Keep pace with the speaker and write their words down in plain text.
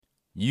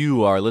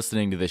You are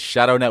listening to the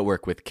Shadow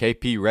Network with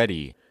KP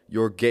Reddy.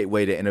 Your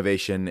gateway to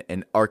innovation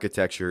in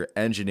architecture,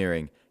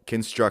 engineering,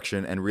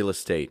 construction, and real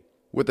estate,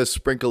 with a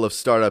sprinkle of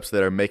startups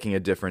that are making a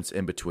difference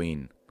in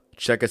between.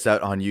 Check us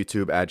out on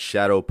YouTube at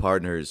Shadow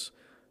Partners.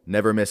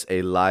 Never miss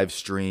a live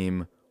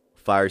stream,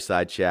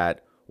 fireside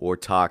chat, or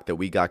talk that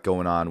we got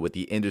going on with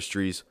the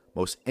industry's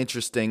most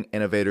interesting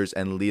innovators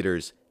and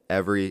leaders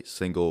every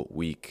single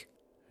week.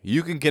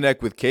 You can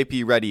connect with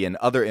KP Reddy and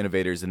other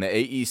innovators in the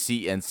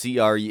AEC and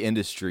CRE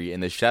industry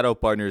in the Shadow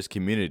Partners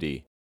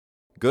community.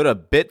 Go to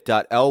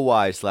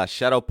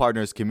bit.ly/Shadow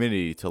Partners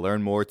community to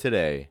learn more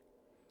today.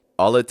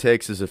 All it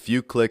takes is a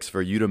few clicks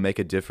for you to make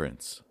a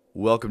difference.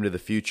 Welcome to the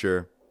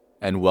future,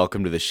 and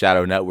welcome to the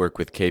Shadow Network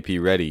with KP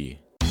Reddy.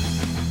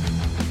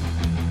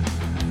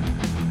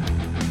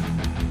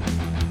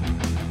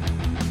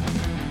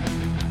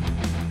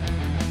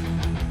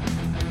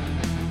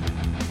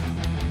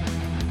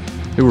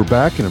 Hey, we're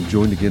back, and I'm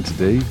joined again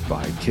today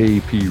by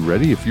KP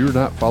Reddy. If you're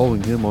not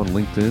following him on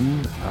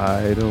LinkedIn,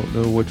 I don't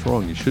know what's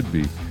wrong. You should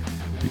be,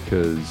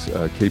 because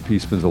KP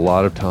spends a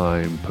lot of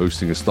time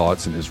posting his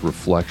thoughts and his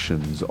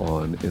reflections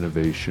on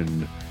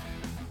innovation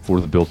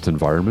for the built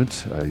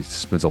environment. He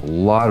spends a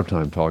lot of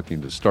time talking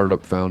to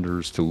startup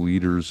founders, to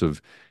leaders of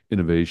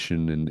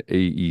innovation in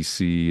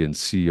AEC and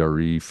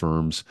CRE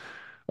firms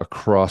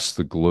across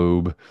the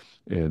globe.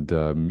 And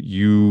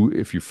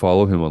if you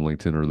follow him on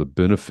LinkedIn, are the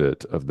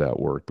benefit of that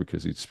work,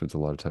 because he spends a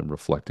lot of time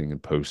reflecting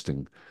and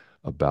posting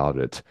about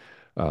it.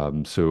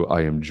 So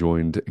I am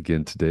joined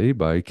again today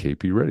by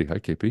KP Reddy. Hi,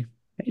 KP.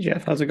 Hey,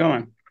 Jeff. How's it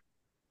going?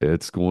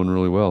 It's going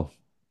really well.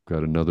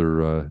 Got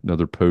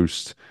another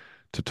post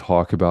to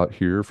talk about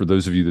here. For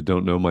those of you that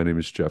don't know, my name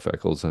is Jeff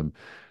Eccles. I'm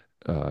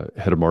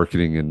head of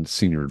marketing and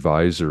senior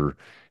advisor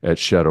at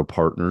Shadow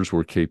Partners,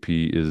 where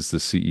KP is the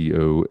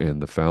CEO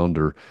and the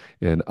founder.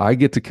 And I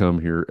get to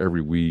come here every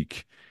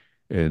week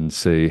and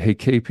say, hey,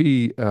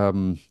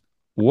 KP,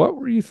 what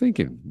were you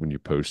thinking when you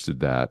posted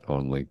that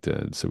on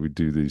LinkedIn? So we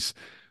do this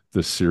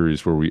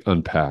series where we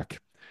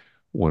unpack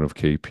one of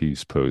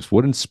KP's posts.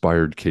 What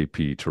inspired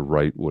KP to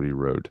write what he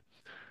wrote?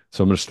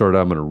 So I'm going to start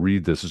out. I'm going to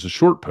read this. It's a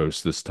short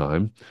post this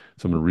time.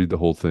 So I'm going to read the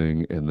whole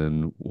thing, and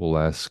then we'll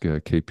ask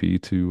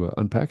KP to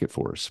unpack it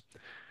for us.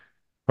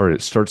 All right,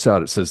 it starts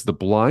out. It says, the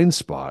blind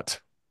spot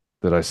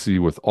that I see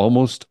with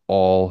almost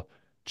all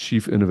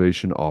chief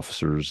innovation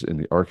officers in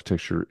the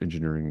architecture,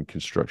 engineering, and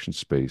construction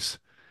space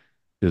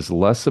is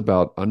less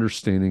about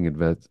understanding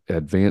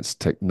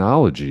advanced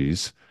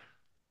technologies,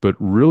 but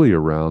really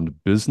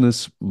around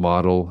business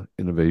model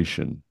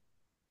innovation.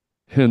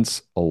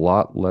 Hence, a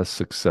lot less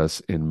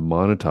success in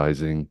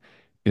monetizing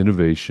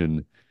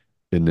innovation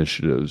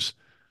initiatives.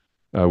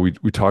 We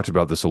talked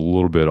about this a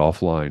little bit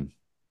offline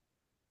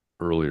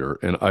earlier,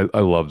 and I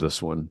love this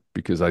one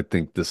because I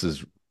think this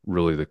is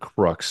really the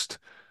crux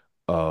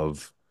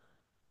of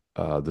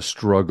the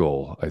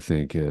struggle, I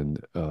think,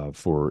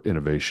 for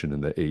innovation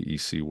in the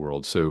AEC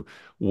world. So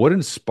what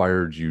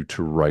inspired you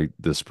to write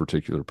this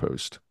particular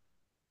post?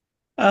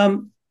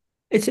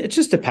 It's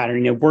just a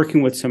pattern,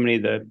 working with so many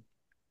of the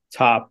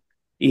top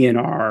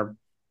E&R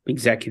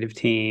executive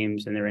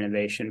teams and their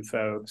innovation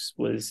folks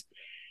was,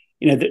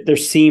 there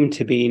seemed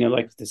to be,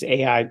 like this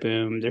AI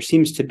boom, there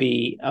seems to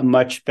be a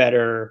much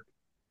better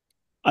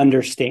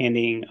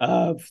understanding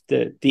of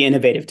the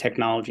innovative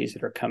technologies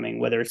that are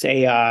coming, whether it's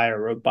AI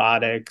or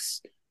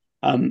robotics.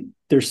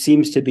 There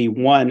seems to be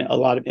a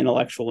lot of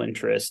intellectual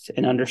interest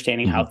in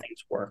understanding how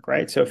things work,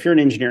 right? So if you're an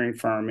engineering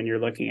firm and you're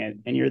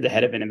the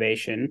head of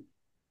innovation,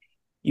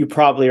 you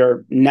probably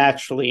are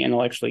naturally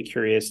intellectually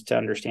curious to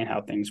understand how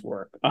things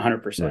work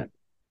 100%.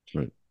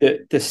 Right.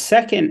 The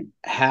second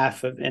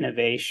half of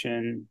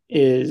innovation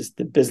is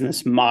the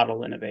business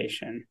model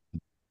innovation.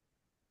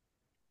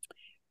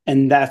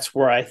 And that's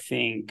where I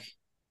think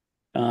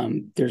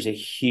there's a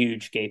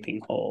huge gaping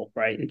hole,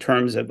 right? In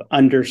terms of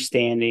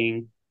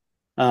understanding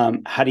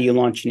how do you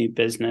launch a new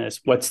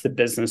business? What's the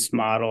business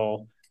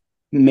model?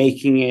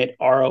 Making it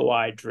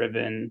ROI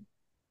driven.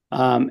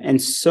 And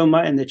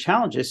the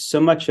challenge is so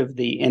much of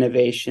the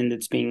innovation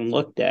that's being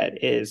looked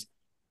at is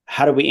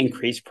how do we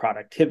increase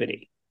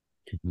productivity?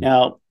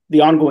 Now,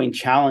 the ongoing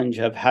challenge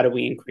of how do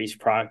we increase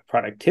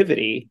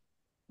productivity?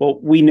 Well,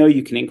 we know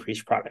you can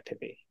increase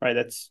productivity, right?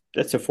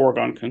 That's a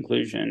foregone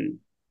conclusion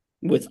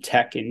with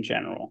tech in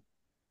general.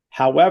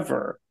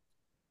 However,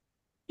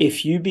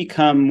 if you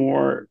become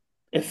more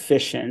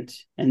efficient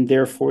and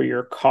therefore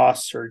your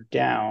costs are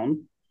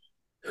down,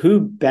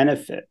 who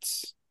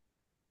benefits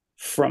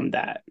from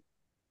that?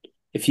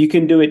 If you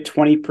can do it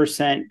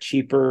 20%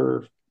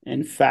 cheaper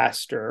and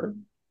faster,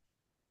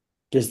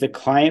 does the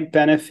client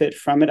benefit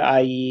from it?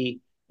 I.e.,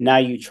 now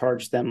you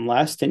charge them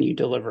less and you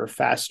deliver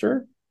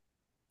faster,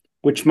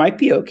 which might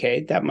be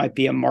okay. That might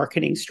be a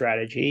marketing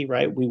strategy,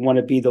 right? We want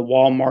to be the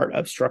Walmart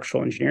of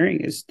structural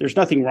engineering. There's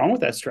nothing wrong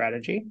with that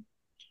strategy.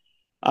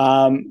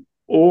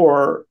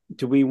 Or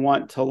do we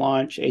want to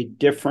launch a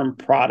different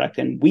product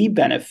and we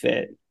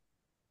benefit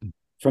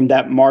from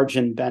that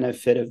margin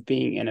benefit of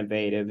being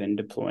innovative and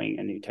deploying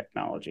a new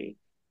technology?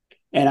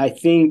 And I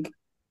think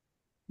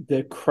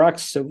the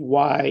crux of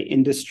why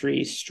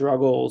industry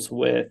struggles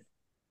with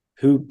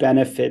who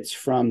benefits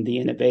from the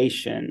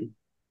innovation.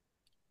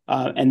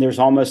 And there's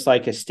almost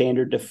like a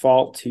standard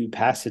default to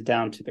pass it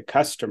down to the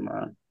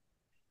customer,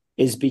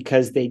 is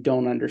because they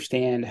don't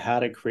understand how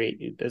to create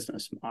new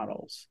business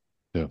models.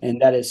 Yeah.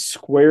 And that is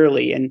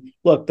squarely, and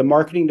look, the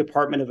marketing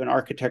department of an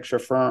architecture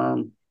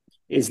firm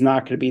is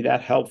not going to be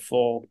that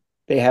helpful.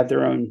 They have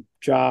their own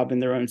job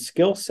and their own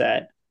skill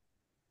set.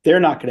 They're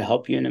not going to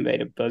help you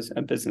innovate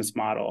a business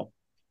model.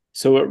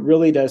 So it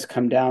really does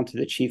come down to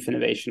the chief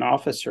innovation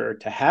officer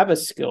to have a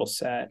skill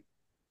set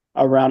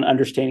around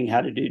understanding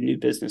how to do new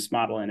business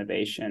model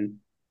innovation.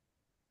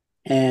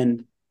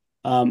 And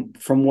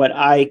from what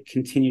I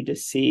continue to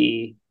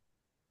see,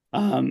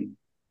 there's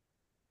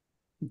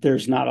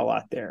not a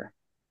lot there.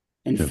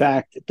 In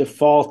fact, the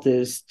default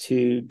is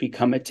to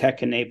become a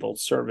tech-enabled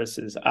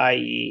services,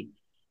 i.e.,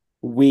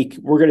 we're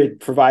going to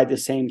provide the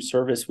same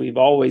service we've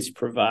always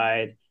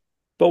provided,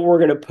 but we're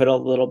going to put a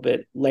little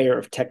bit layer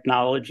of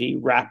technology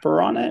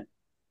wrapper on it.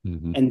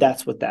 Mm-hmm. And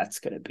that's what that's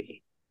going to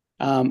be,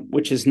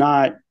 which is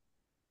not,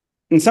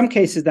 in some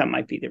cases, that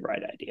might be the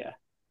right idea.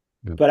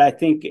 Yeah. But I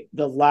think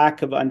the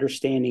lack of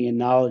understanding and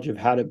knowledge of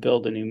how to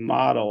build a new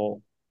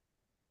model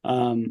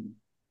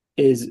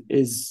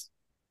is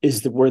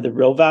where the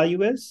real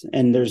value is.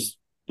 And there's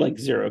like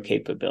zero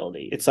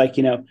capability. It's like,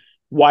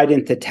 why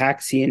didn't the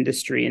taxi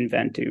industry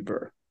invent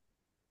Uber?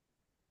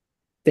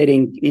 They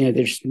didn't,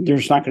 they're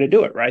just not going to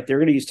do it, right? They're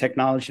going to use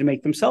technology to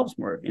make themselves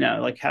more,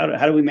 like how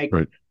do we make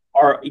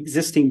our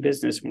existing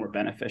business more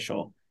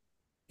beneficial?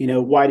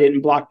 Why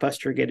didn't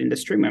Blockbuster get into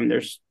streaming? I mean,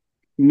 there's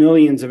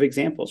millions of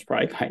examples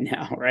probably by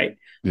now, right?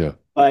 Yeah.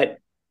 But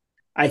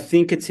I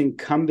think it's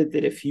incumbent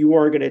that if you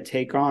are going to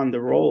take on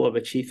the role of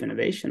a chief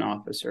innovation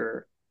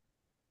officer,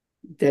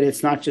 that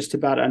it's not just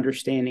about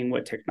understanding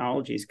what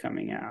technology is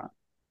coming out.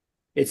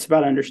 It's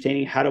about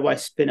understanding, how do I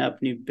spin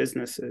up new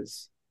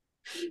businesses?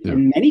 Yeah.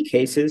 In many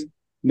cases,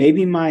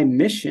 maybe my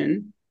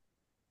mission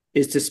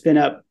is to spin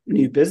up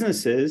new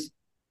businesses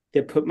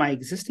that put my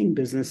existing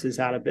businesses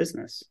out of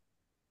business,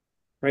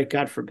 right?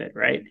 God forbid,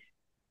 right?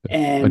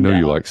 And I know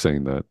you like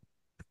saying that.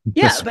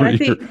 Yeah, but I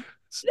think,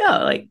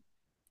 like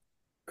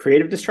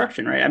creative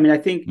destruction, right? I mean, I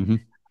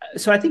think,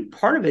 so I think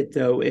part of it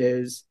though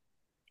is,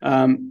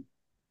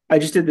 I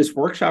just did this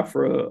workshop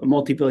for a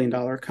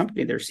multi-billion-dollar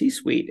company, their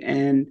C-suite.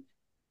 And,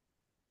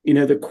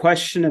 the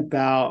question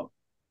about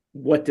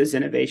what does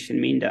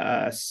innovation mean to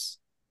us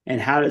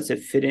and how does it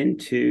fit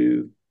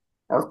into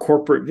our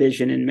corporate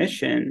vision and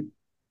mission,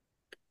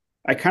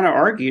 I kind of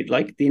argued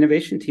like the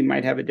innovation team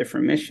might have a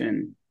different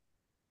mission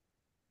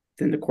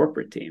than the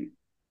corporate team.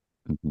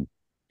 Mm-hmm.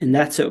 And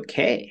that's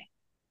okay,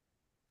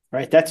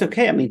 right? That's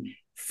okay. I mean,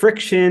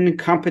 friction,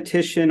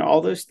 competition,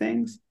 all those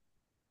things,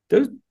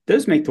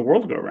 those make the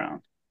world go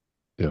round.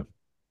 Yeah.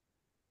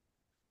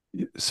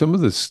 Some of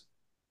this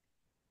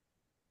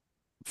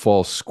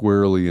falls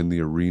squarely in the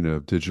arena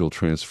of digital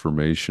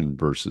transformation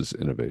versus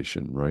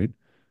innovation, right?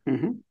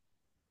 Mm-hmm.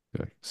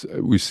 Okay.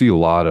 So we see a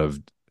lot of,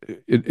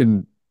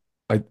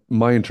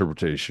 my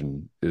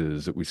interpretation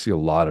is that we see a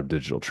lot of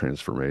digital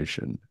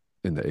transformation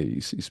in the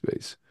AEC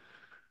space.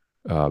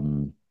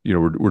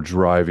 We're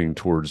driving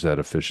towards that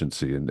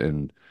efficiency,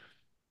 and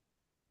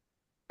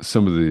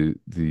some of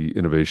the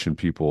innovation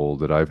people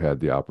that I've had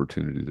the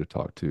opportunity to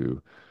talk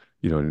to,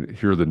 and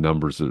hear the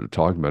numbers that are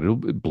talking about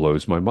it, it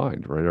blows my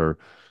mind, right?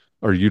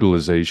 Our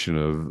utilization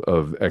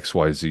of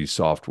XYZ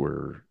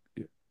software,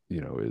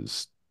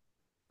 is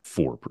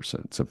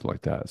 4%, something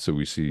like that. So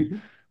we see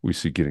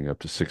getting up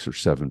to 6 or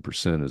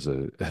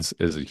 7%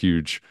 as a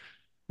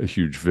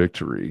huge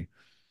victory.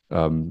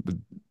 But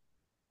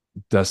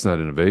that's not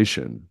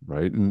innovation,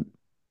 right? And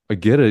I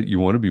get it. You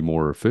want to be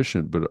more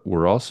efficient, but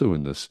we're also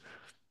in this,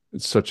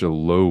 it's such a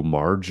low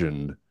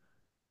margin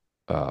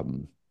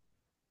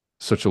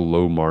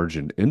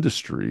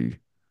industry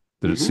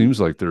that it seems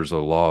like there's a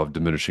law of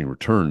diminishing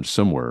returns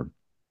somewhere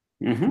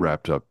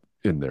wrapped up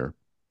in there.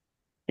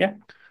 Yeah.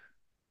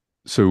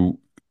 So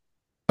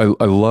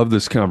I love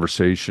this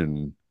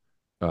conversation.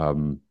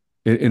 And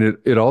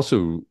it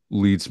also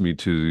leads me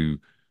to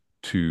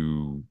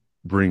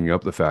bringing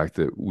up the fact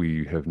that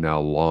we have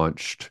now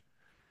launched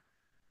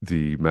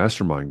the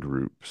mastermind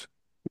groups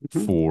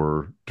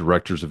for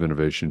directors of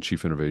innovation,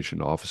 chief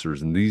innovation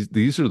officers. And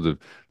these are the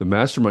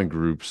mastermind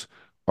groups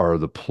are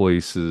the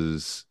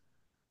places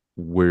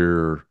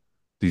where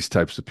these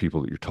types of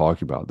people that you're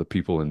talking about, the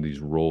people in these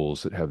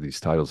roles that have these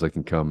titles, they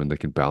can come and they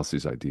can bounce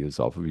these ideas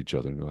off of each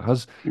other and go,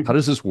 how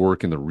does this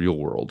work in the real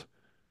world?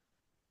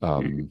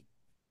 And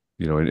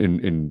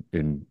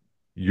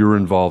you're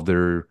involved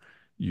there.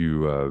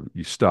 You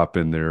stop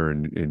in there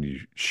and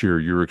you share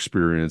your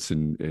experience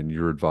and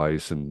your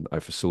advice, and I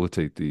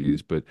facilitate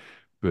these. But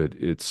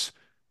it's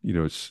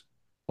it's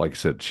like I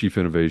said, chief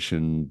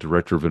innovation,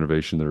 director of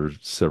innovation. There are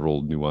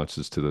several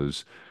nuances to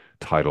those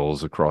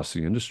titles across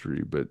the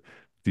industry, but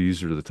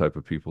these are the type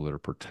of people that are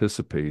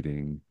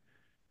participating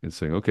and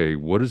saying, okay,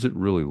 what does it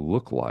really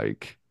look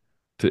like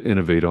to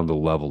innovate on the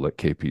level that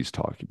KP is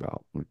talking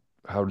about?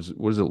 What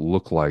does it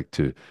look like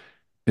to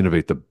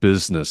innovate the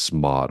business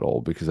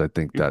model, because I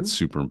think that's Mm-hmm.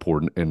 super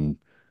important. And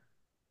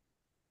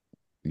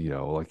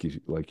like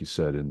you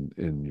said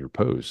in your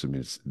post, I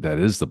mean, that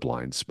is the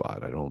blind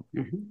spot. Mm-hmm.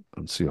 I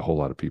don't see a whole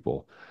lot of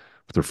people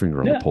with their finger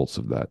on the Yeah. pulse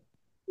of that.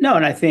 No,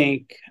 and I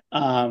think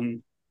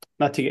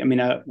not to. I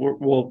mean,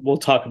 we'll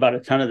talk about a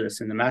ton of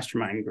this in the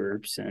mastermind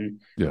groups,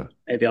 and Yeah.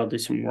 maybe I'll do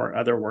some more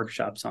other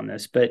workshops on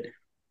this. But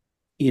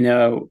you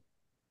know,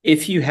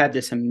 if you had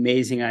this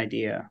amazing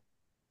idea,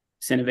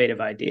 this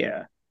innovative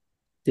idea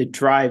that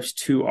drives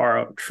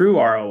to true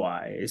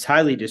ROI, is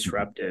highly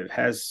disruptive,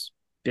 has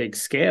big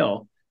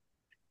scale,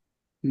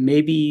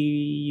 maybe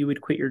you would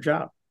quit your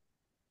job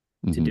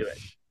to Hmm. do it,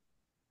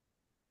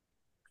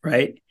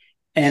 right?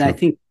 And I Sure.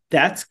 think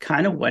that's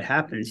kind of what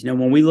happens.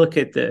 When we look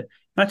at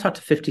I talk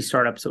to 50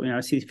 startups, I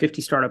see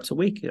 50 startups a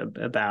week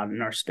about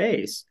in our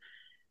space.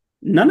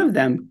 None of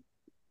them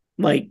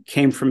like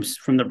came from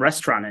the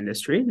restaurant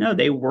industry. No,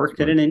 they worked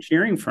at Right. an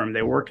engineering firm.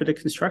 They worked at a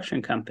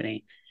construction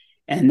company,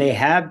 and they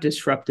have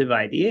disruptive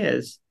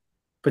ideas,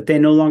 but they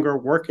no longer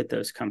work at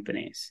those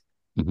companies.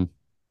 Hmm.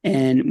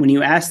 And when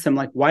you ask them,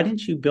 like, why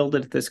didn't you build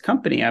it at this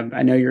company?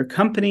 I know your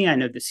company. I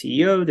know the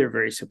CEO. They're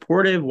very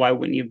supportive. Why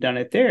wouldn't you have done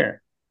it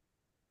there?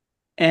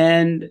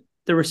 And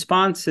the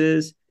response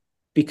is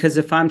because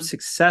if I'm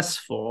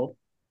successful,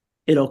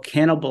 it'll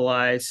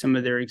cannibalize some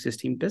of their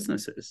existing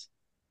businesses.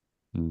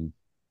 Mm.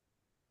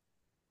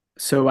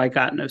 So I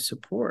got no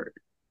support.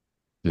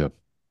 Yeah.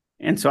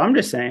 And so I'm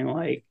just saying,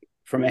 like,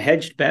 from a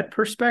hedged bet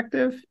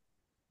perspective,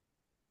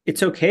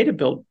 it's okay to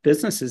build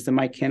businesses that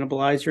might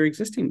cannibalize your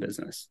existing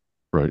business.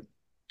 Right.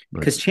 Right.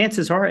 Because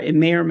chances are it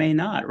may or may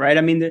not, right?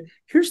 I mean,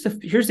 here's the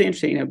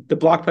interesting, the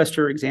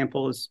Blockbuster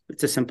example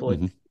it's a simple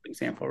Hmm.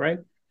 example, right?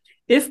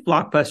 If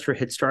Blockbuster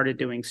had started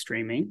doing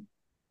streaming,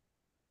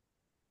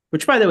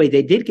 which by the way,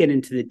 they did get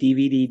into the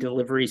DVD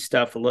delivery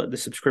stuff, the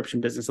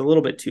subscription business a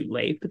little bit too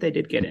late, but they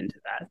did get into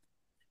that.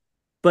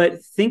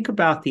 But think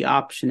about the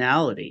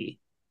optionality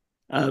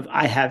of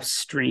I have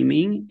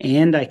streaming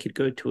and I could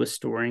go to a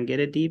store and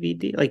get a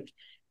DVD. Like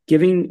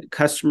giving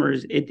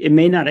customers, it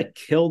may not have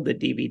killed the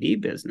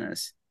DVD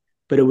business,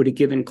 but it would have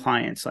given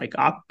clients like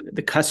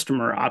the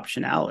customer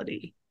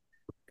optionality.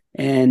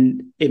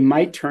 And it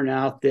might turn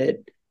out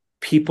that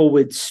people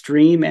would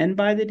stream and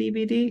buy the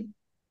DVD.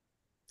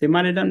 They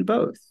might have done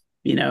both,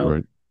 you know.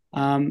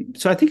 Right.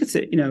 So I think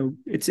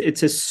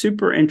it's a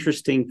super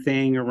interesting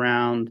thing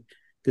around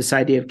this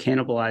idea of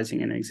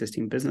cannibalizing an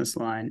existing business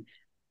line.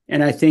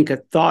 And I think a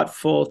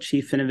thoughtful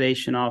chief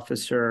innovation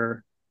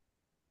officer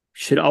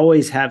should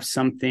always have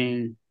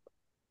something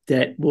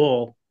that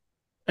will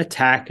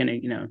attack an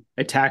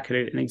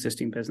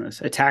existing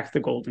business, attack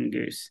the golden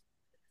goose,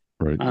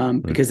 Right.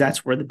 Right. because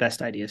that's where the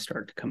best ideas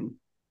start to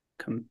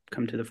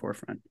come to the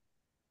forefront.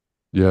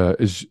 Yeah,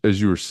 as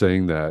you were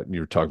saying that, and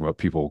you were talking about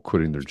people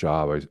quitting their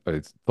job,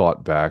 I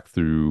thought back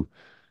through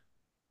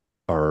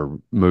our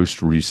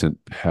most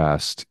recent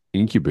past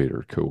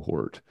incubator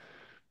cohort,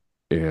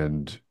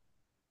 and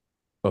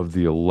of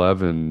the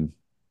 11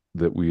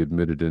 that we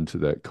admitted into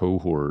that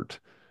cohort,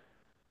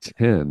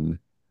 10,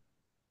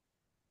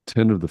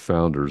 10 of the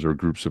founders or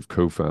groups of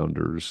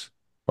co-founders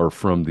are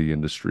from the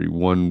industry.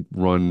 One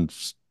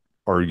runs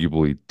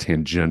arguably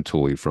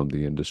tangentially from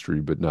the industry,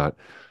 but not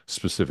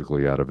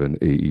specifically out of an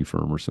AE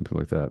firm or something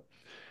like that.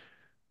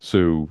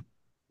 So,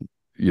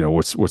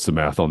 what's the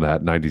math on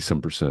that? 90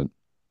 some percent.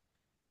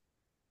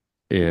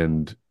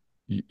 And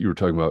you were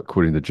talking about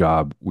quitting the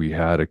job. We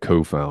had a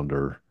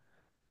co-founder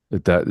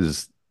that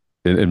is,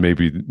 and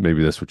maybe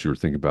that's what you were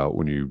thinking about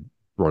when you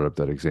brought up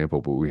that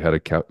example, but we had a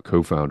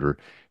co-founder,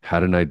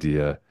 had an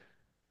idea,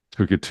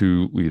 took it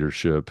to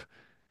leadership,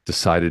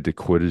 decided to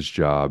quit his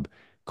job,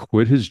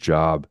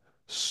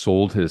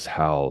 sold his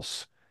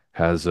house,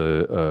 has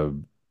a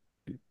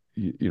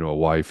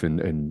wife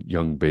and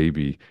young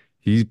baby.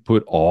 He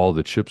put all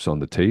the chips on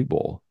the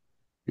table,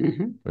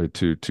 Mm-hmm. right,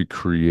 to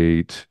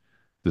create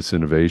this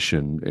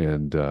innovation.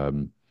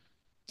 And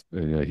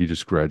yeah, he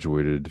just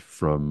graduated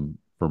from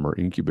our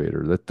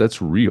incubator.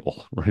 That's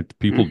real, right?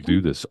 People do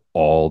Mm-hmm. this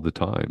all the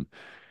time.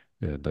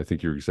 And I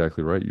think you're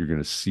exactly right. You're going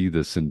to see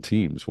this in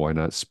teams. Why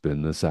not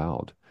spin this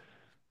out?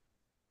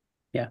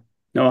 Yeah,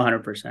 no,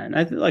 100%.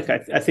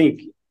 I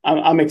think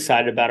I'm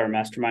excited about our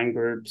mastermind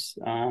groups,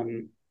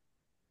 and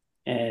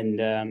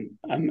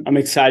I'm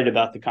excited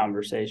about the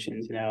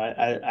conversations.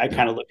 I Yeah.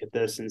 kind of look at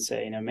this and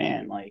say,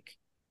 man, like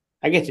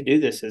I get to do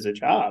this as a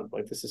job.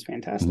 Like this is Mhm.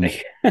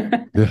 fantastic.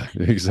 Yeah,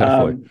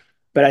 exactly. um,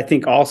 but I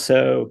think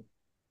also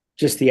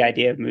just the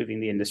idea of moving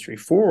the industry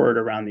forward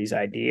around these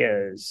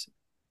ideas.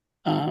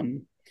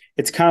 Um,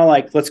 it's kind of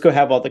like let's go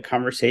have all the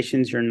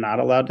conversations you're not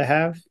allowed to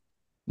have,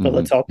 but Hmm.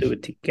 let's all do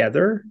it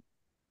together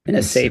in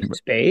a safe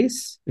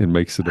space. It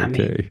makes it I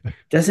mean, okay.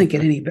 doesn't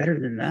get any better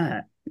than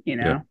that, you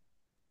Yeah, know?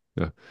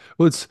 yeah.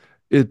 Well,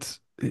 it's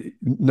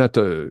not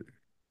to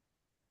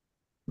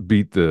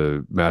beat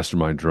the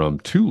mastermind drum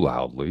too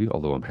loudly,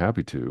 although I'm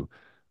happy to.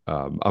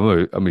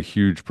 I'm a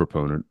huge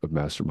proponent of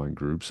mastermind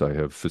groups. I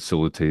have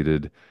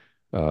facilitated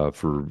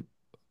for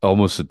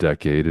almost a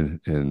decade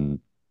and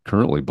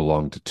currently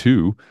belong to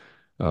two.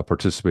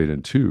 participate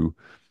in too.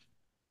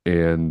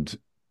 And,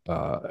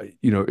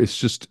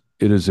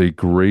 it is a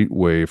great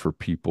way for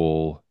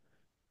people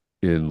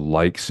in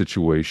like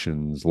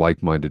situations,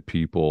 like-minded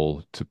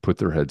people to put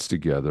their heads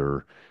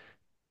together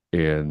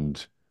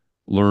and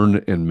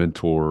learn and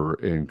mentor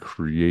and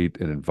create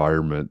an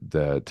environment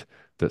that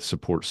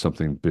supports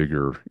something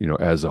bigger,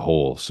 as a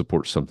whole,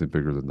 supports something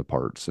bigger than the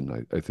parts.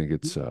 And I think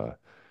it's a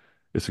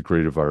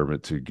great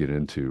environment to get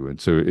into.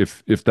 And so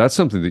if that's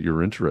something that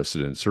you're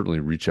interested in, certainly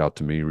reach out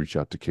to me, reach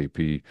out to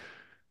KP.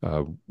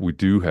 I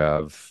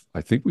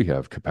think we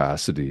have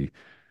capacity,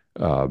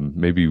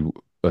 maybe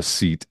a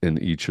seat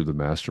in each of the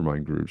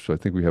mastermind groups. So I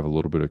think we have a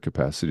little bit of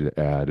capacity to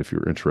add if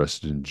you're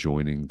interested in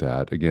joining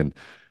that. Again,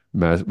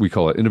 we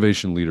call it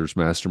Innovation Leaders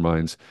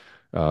Masterminds.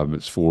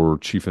 It's for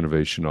chief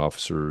innovation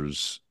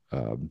officers,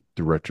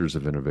 directors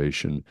of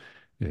innovation,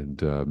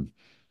 and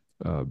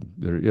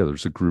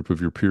there's a group of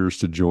your peers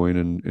to join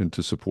and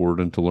to support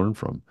and to learn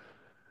from.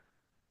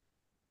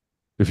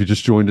 If you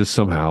just joined us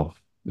somehow,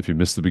 if you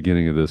missed the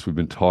beginning of this, we've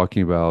been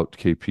talking about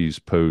KP's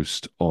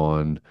post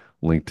on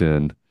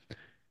LinkedIn.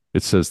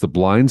 It says, the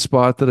blind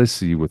spot that I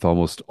see with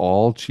almost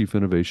all chief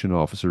innovation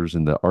officers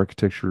in the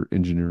architecture,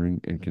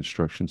 engineering, and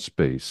construction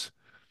space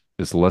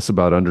is less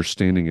about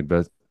understanding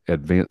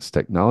advanced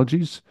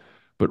technologies,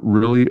 but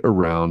really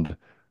around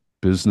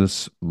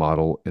business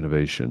model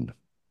innovation.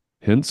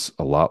 Hence,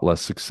 a lot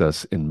less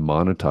success in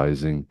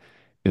monetizing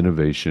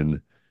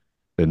innovation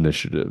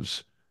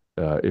initiatives.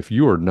 If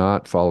you are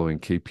not following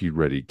KP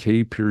Reddy,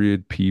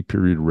 K.P.Reddy,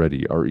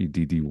 REDDY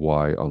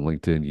on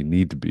LinkedIn, you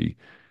need to be.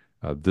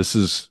 This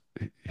is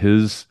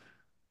his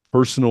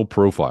personal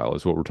profile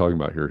is what we're talking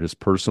about here. His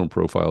personal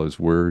profile is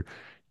where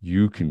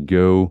you can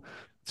go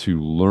to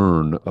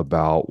learn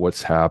about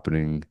what's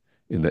happening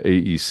in the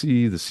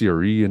AEC, the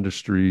CRE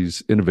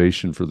industries,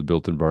 innovation for the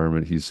built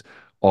environment. He's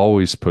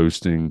always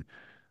posting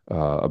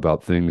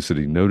about things that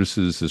he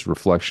notices, his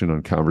reflection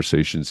on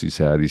conversations he's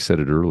had. He said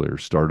it earlier,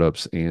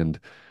 startups and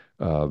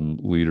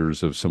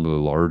leaders of some of the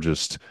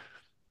largest,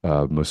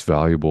 most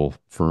valuable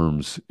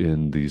firms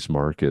in these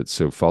markets.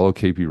 So follow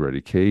KP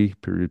Reddy,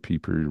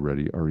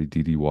 K.P.Reddy,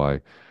 REDDY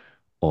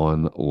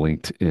on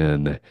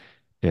LinkedIn.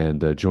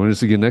 And join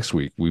us again next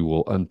week. We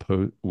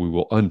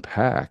will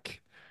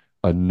unpack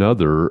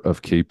another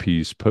of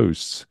KP's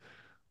posts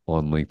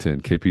on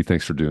LinkedIn. KP,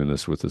 thanks for doing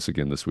this with us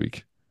again this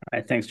week. All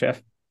right. Thanks,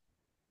 Jeff.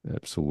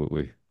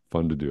 Absolutely.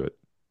 Fun to do it.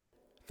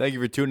 Thank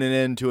you for tuning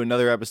in to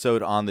another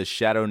episode on the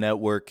Shadow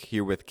Network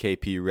here with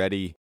KP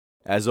Reddy.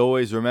 As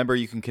always, remember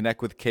you can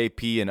connect with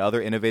KP and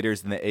other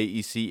innovators in the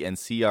AEC and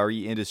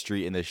CRE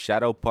industry in the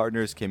Shadow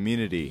Partners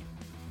community.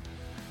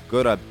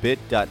 Go to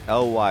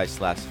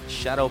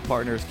bit.ly/Shadow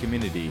Partners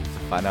community to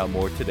find out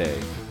more today.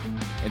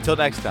 Until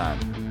next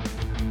time.